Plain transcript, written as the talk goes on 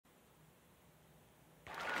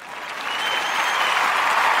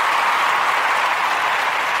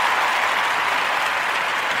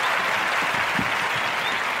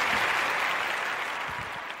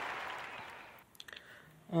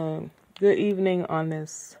Good evening on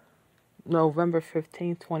this November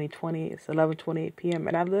 15th, 2020. It's 11:28 p.m.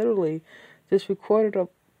 And I literally just recorded a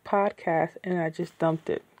podcast and I just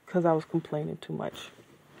dumped it because I was complaining too much.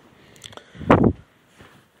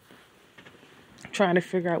 Trying to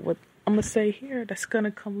figure out what I'm going to say here that's going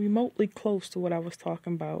to come remotely close to what I was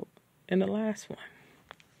talking about in the last one.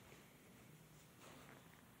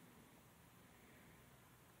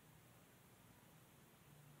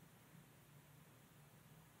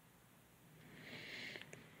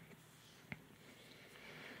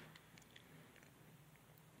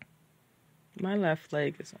 My left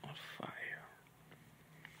leg is on fire.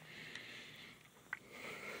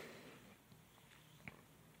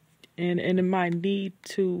 And in my need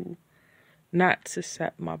to not to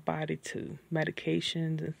set my body to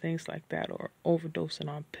medications and things like that, or overdosing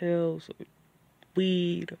on pills, or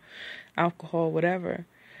weed, or alcohol, whatever,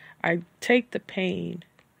 I take the pain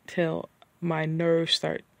till my nerves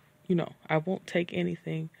start, I won't take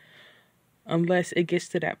anything unless it gets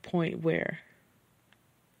to that point where,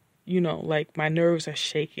 like my nerves are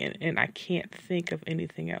shaking and I can't think of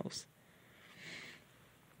anything else.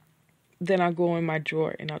 Then I'll go in my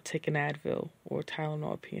drawer and I'll take an Advil or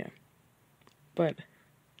Tylenol PM. But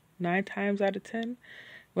 9 times out of 10,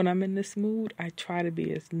 when I'm in this mood, I try to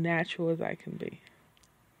be as natural as I can be.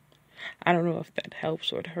 I don't know if that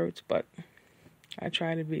helps or it hurts, but I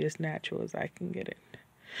try to be as natural as I can get it.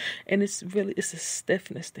 And it's a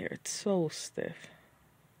stiffness there. It's so stiff.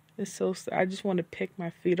 I just want to pick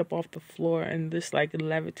my feet up off the floor and just like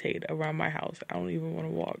levitate around my house. I don't even want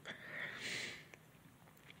to walk.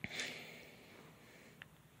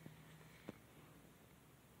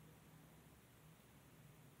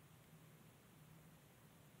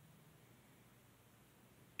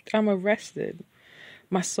 I'm arrested.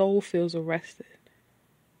 My soul feels arrested.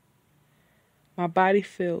 My body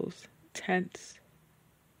feels tense.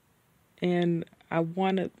 And I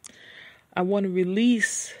want to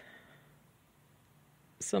release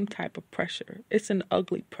some type of pressure. It's an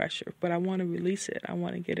ugly pressure, but I want to release it. I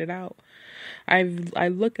want to get it out. I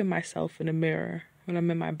look at myself in the mirror when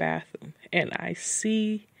I'm in my bathroom, and I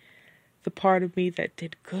see the part of me that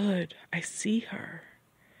did good. I see her.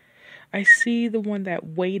 I see the one that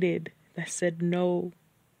waited, that said no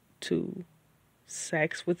to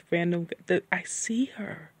sex with random. I see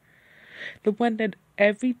her. The one that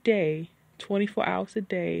every day, 24 hours a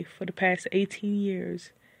day, for the past 18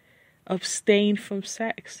 years, abstained from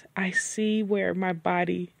sex. I see where my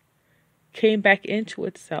body came back into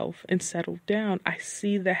itself and settled down. I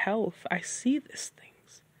see the health. I see these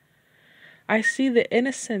things. I see the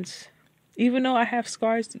innocence. Even though I have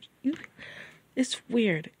scars, it's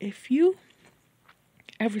weird. If you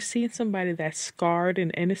ever seen somebody that's scarred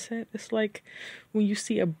and innocent, it's like when you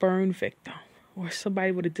see a burn victim or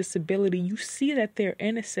somebody with a disability, you see that they're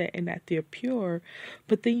innocent and that they're pure,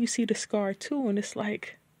 but then you see the scar too, and it's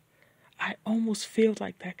like, I almost feel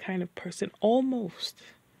like that kind of person. Almost.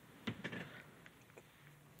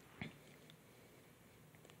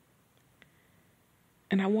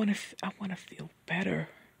 And I want to feel better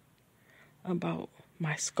about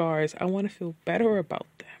my scars. I want to feel better about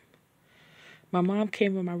them. My mom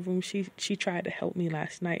came in my room. She tried to help me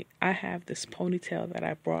last night. I have this ponytail that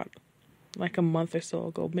I brought like a month or so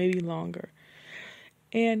ago, maybe longer.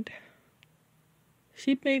 And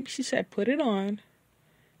she said, put it on,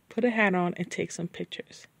 put a hat on, and take some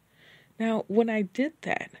pictures. Now, when I did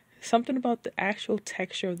that, something about the actual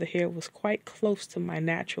texture of the hair was quite close to my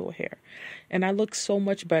natural hair. And I look so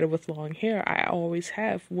much better with long hair. I always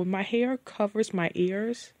have. When my hair covers my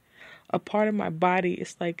ears, a part of my body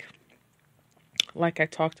is like I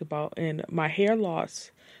talked about in my hair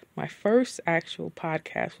loss. My first actual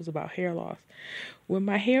podcast was about hair loss. When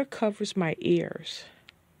my hair covers my ears,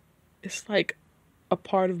 it's like a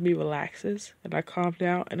part of me relaxes and I calm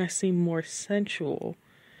down and I seem more sensual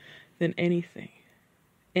than anything.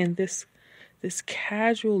 And this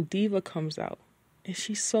casual diva comes out, and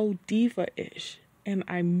she's so diva-ish, and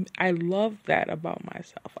I love that about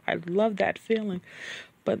myself. I love that feeling.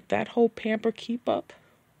 But that whole pamper keep up,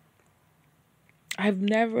 I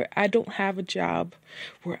don't have a job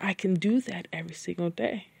where I can do that every single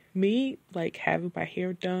day. Me, like having my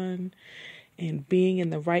hair done and being in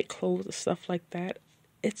the right clothes and stuff like that,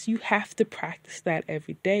 you have to practice that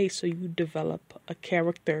every day so you develop a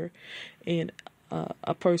character and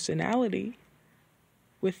a personality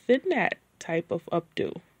within that type of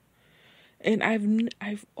updo. And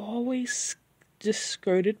I've always just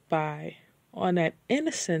skirted by on that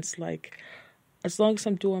innocence, like as long as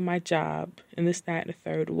I'm doing my job and this, that, and the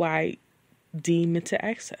third, why deem into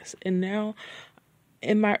excess? And now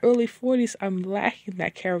in my early 40s, I'm lacking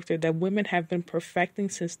that character that women have been perfecting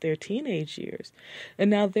since their teenage years. And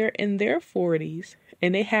now they're in their 40s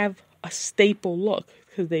and they have a staple look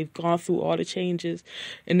because they've gone through all the changes.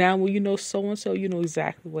 And now when you know so-and-so, you know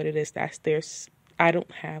exactly what it is. That's their, I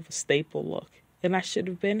don't have a staple look. And I should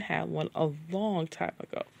have had one a long time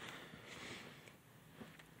ago.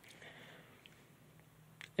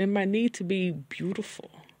 And my need to be beautiful.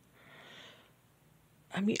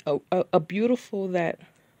 I mean, a beautiful that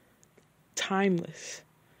timeless,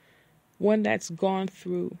 one that's gone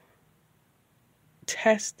through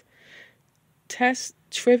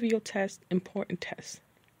trivial tests, important tests.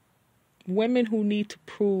 Women who need to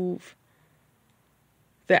prove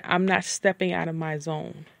that I'm not stepping out of my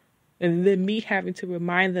zone. And then me having to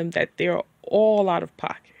remind them that they're all out of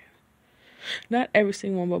pocket. Not every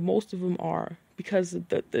single one, but most of them are, because of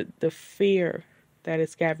the fear that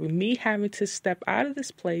it's gathering. Me having to step out of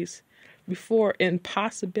this place before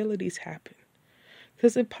impossibilities happen.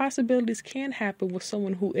 Because impossibilities can happen with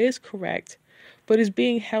someone who is correct, but is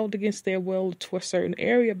being held against their will to a certain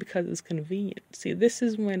area because it's convenient. See, this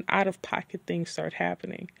is when out-of-pocket things start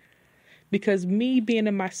happening. Because me being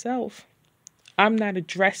in myself, I'm not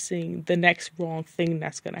addressing the next wrong thing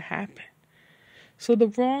that's going to happen. So the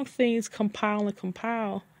wrong things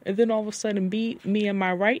compile, and then all of a sudden me and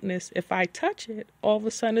my rightness, if I touch it, all of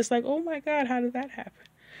a sudden it's like, oh my God, how did that happen?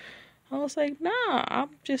 I was like, nah, I'm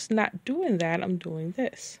just not doing that. I'm doing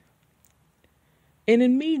this. And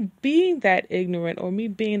in me being that ignorant or me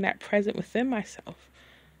being that present within myself,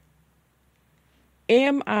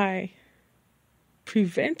 am I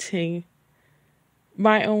preventing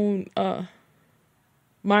my own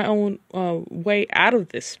way out of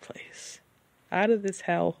this place? Out of this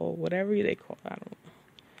hellhole, whatever they call it, I don't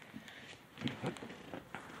know.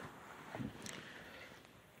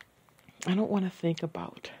 I don't want to think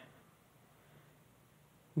about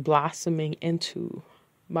blossoming into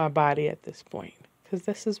my body at this point, because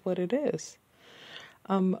this is what it is.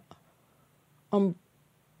 I'm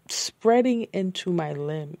spreading into my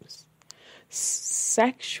limbs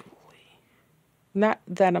sexually. Not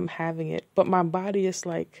that I'm having it, but my body is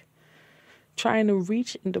like trying to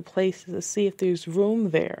reach into places to see if there's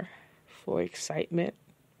room there for excitement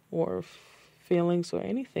or feelings or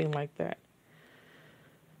anything like that.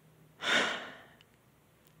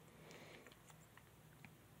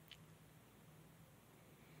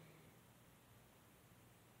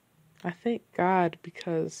 I thank God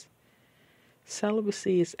because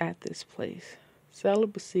celibacy is at this place.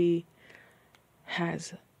 Celibacy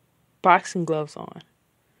has boxing gloves on,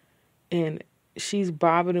 and she's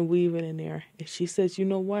bobbing and weaving in there, and she says, you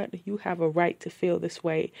know what, you have a right to feel this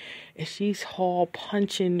way, and she's hall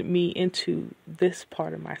punching me into this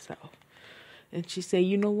part of myself, and she said,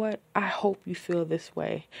 you know what, I hope you feel this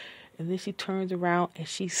way, and then she turns around and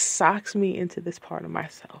she socks me into this part of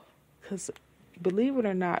myself, because believe it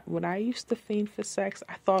or not, when I used to fiend for sex,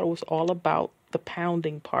 I thought it was all about the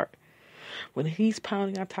pounding part. When he's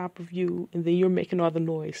pounding on top of you and then you're making all the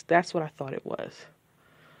noise, that's what I thought it was.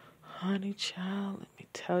 Honey child, let me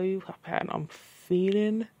tell you how bad I'm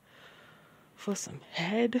feeling for some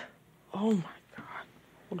head. Oh my God.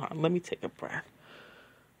 Hold on, let me take a breath.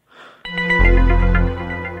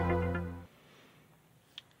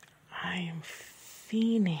 I am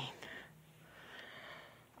fiending.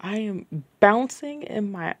 I am bouncing in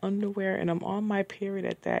my underwear and I'm on my period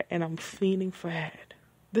at that, and I'm fiending for head.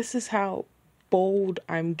 This is how bold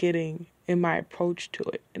I'm getting in my approach to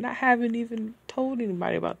it. And I haven't even told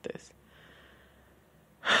anybody about this.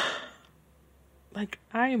 Like,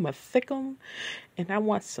 I am a thickum, and I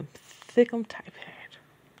want some thickum type head.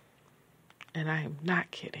 And I am not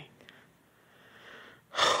kidding.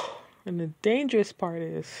 And the dangerous part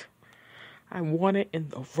is, I want it in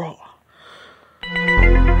the raw.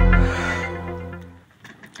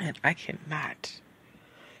 And I cannot.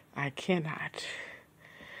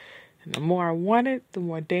 And the more I want it, the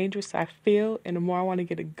more dangerous I feel, and the more I want to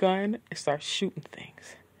get a gun and start shooting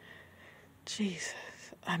things. Jesus,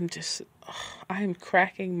 I am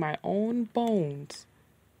cracking my own bones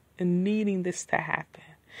and needing this to happen.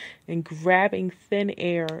 And grabbing thin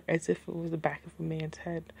air as if it was the back of a man's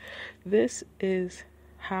head. This is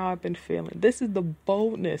how I've been feeling. This is the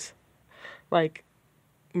boldness. Like,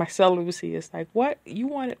 my celibacy is like, what? You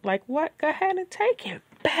want it? Like, what? Go ahead and take it.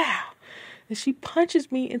 Bow. And she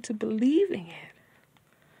punches me into believing it.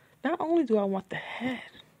 Not only do I want the head,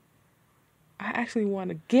 I actually want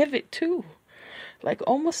to give it too. Like,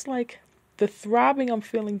 almost like the throbbing I'm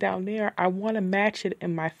feeling down there, I want to match it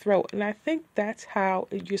in my throat. And I think that's how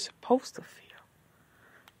you're supposed to feel.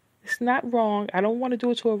 It's not wrong. I don't want to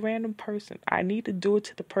do it to a random person. I need to do it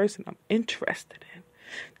to the person I'm interested in.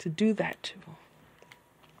 to do that to.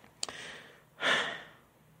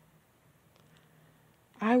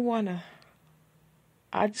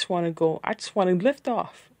 I just want to go. I just want to lift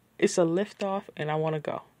off. It's a lift off, and I want to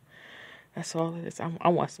go. That's all it is. I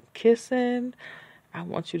want some kissing. I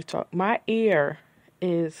want you to talk. My ear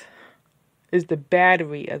is the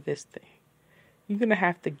battery of this thing. You're going to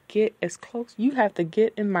have to get as close. You have to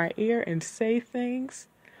get in my ear and say things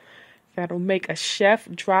that'll make a chef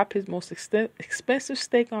drop his most expensive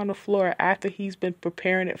steak on the floor after he's been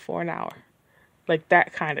preparing it for an hour. Like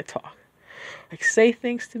that kind of talk. Like say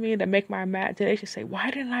things to me that make my imagination say, why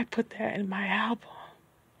didn't I put that in my album?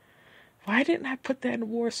 Why didn't I put that in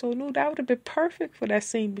War So New? That would have been perfect for that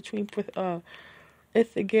scene between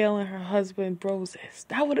Ithael and her husband Broses.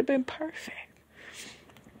 That would have been perfect.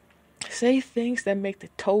 Say things that make the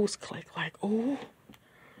toes click, like, oh,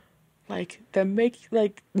 like that make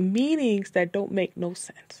like meanings that don't make no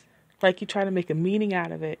sense. Like you try to make a meaning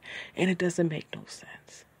out of it and it doesn't make no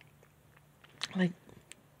sense. Like,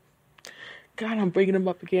 God, I'm bringing him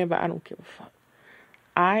up again, but I don't give a fuck.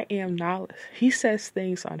 I am knowledge. He says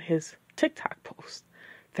things on his TikTok post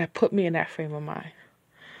that put me in that frame of mind.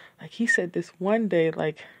 Like he said this one day,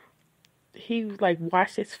 like he like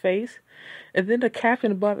washed his face, and then the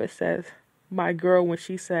caption above it says, "My girl," when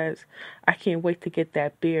she says, "I can't wait to get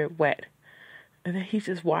that beard wet," and then he's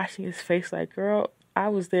just washing his face. Like, girl, I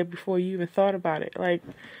was there before you even thought about it. Like,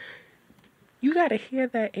 you gotta hear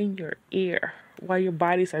that in your ear while your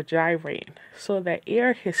bodies are gyrating, so that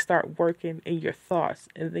air can start working in your thoughts,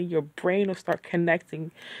 and then your brain will start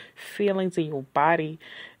connecting feelings in your body,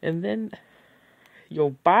 and then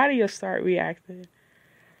your body will start reacting.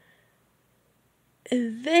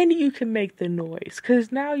 And then you can make the noise,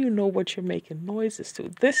 because now you know what you're making noises to.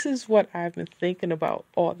 This is what I've been thinking about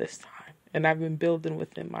all this time, and I've been building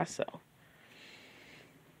within myself.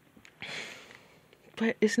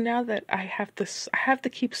 But it's now that I have to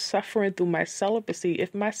keep suffering through my celibacy.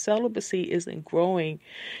 If my celibacy isn't growing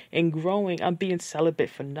and growing, I'm being celibate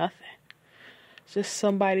for nothing. Just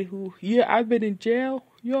somebody who, yeah, I've been in jail,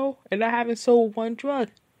 and I haven't sold one drug.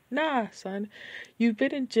 Nah, son. You've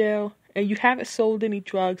been in jail and you haven't sold any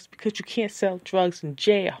drugs because you can't sell drugs in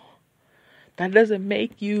jail. That doesn't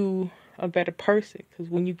make you a better person,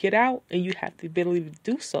 because when you get out and you have the ability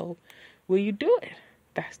to do so, will you do it?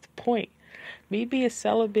 That's the point. Me being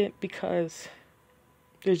celibate because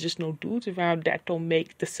there's just no dudes around, that don't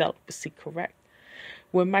make the celibacy correct.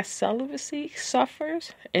 When my celibacy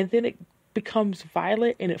suffers and then it becomes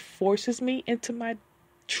violent and it forces me into my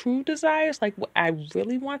true desires, like what I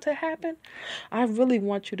really want to happen, I really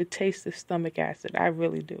want you to taste this stomach acid. I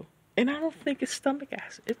really do. And I don't think it's stomach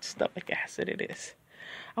acid. It's stomach acid, it is.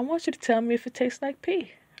 I want you to tell me if it tastes like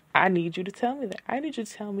pee. I need you to tell me that. I need you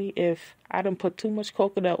to tell me if I done put too much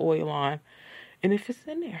coconut oil on and if it's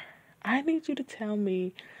in there. I need you to tell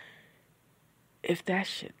me if that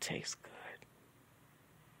shit tastes good.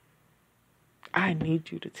 I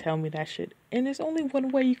need you to tell me that shit. And there's only one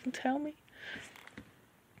way you can tell me.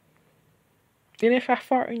 And if I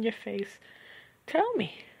fart in your face, tell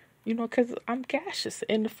me. Because I'm gaseous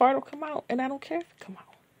and the fart will come out and I don't care if it come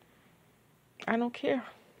out. I don't care.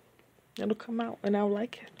 It'll come out and I'll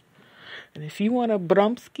like it. And if you want a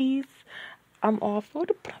Brumskis, I'm all for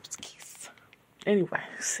the Brumskis. Anyway,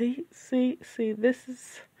 see, this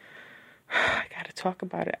is, I gotta talk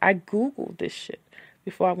about it. I Googled this shit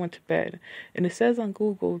before I went to bed. And it says on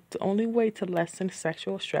Google, the only way to lessen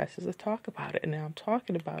sexual stress is to talk about it. And now I'm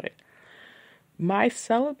talking about it. My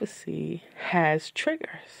celibacy has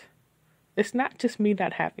triggers. It's not just me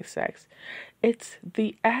not having sex. It's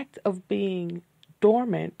the act of being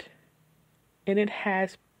dormant, and it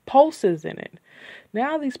has pulses in it.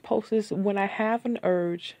 Now these pulses, when I have an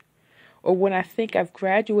urge or when I think I've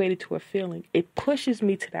graduated to a feeling, it pushes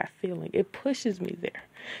me to that feeling. It pushes me there.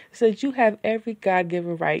 It says you have every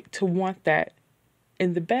God-given right to want that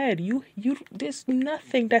in the bed. There's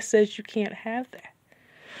nothing that says you can't have that.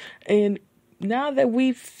 And now that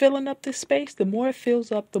we're filling up this space, the more it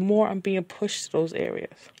fills up, the more I'm being pushed to those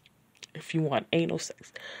areas. If you want anal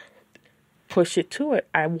sex, push it to it.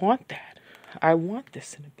 I want that. I want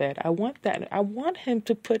this in the bed. I want that. I want him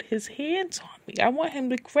to put his hands on me. I want him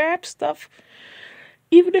to grab stuff,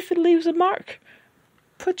 even if it leaves a mark.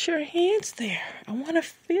 Put your hands there. I want to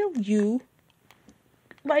feel you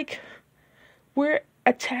like we're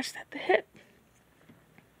attached at the hip.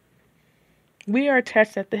 We are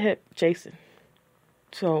attached at the hip, Jason.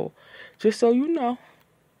 So, just so you know,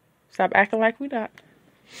 stop acting like we're not.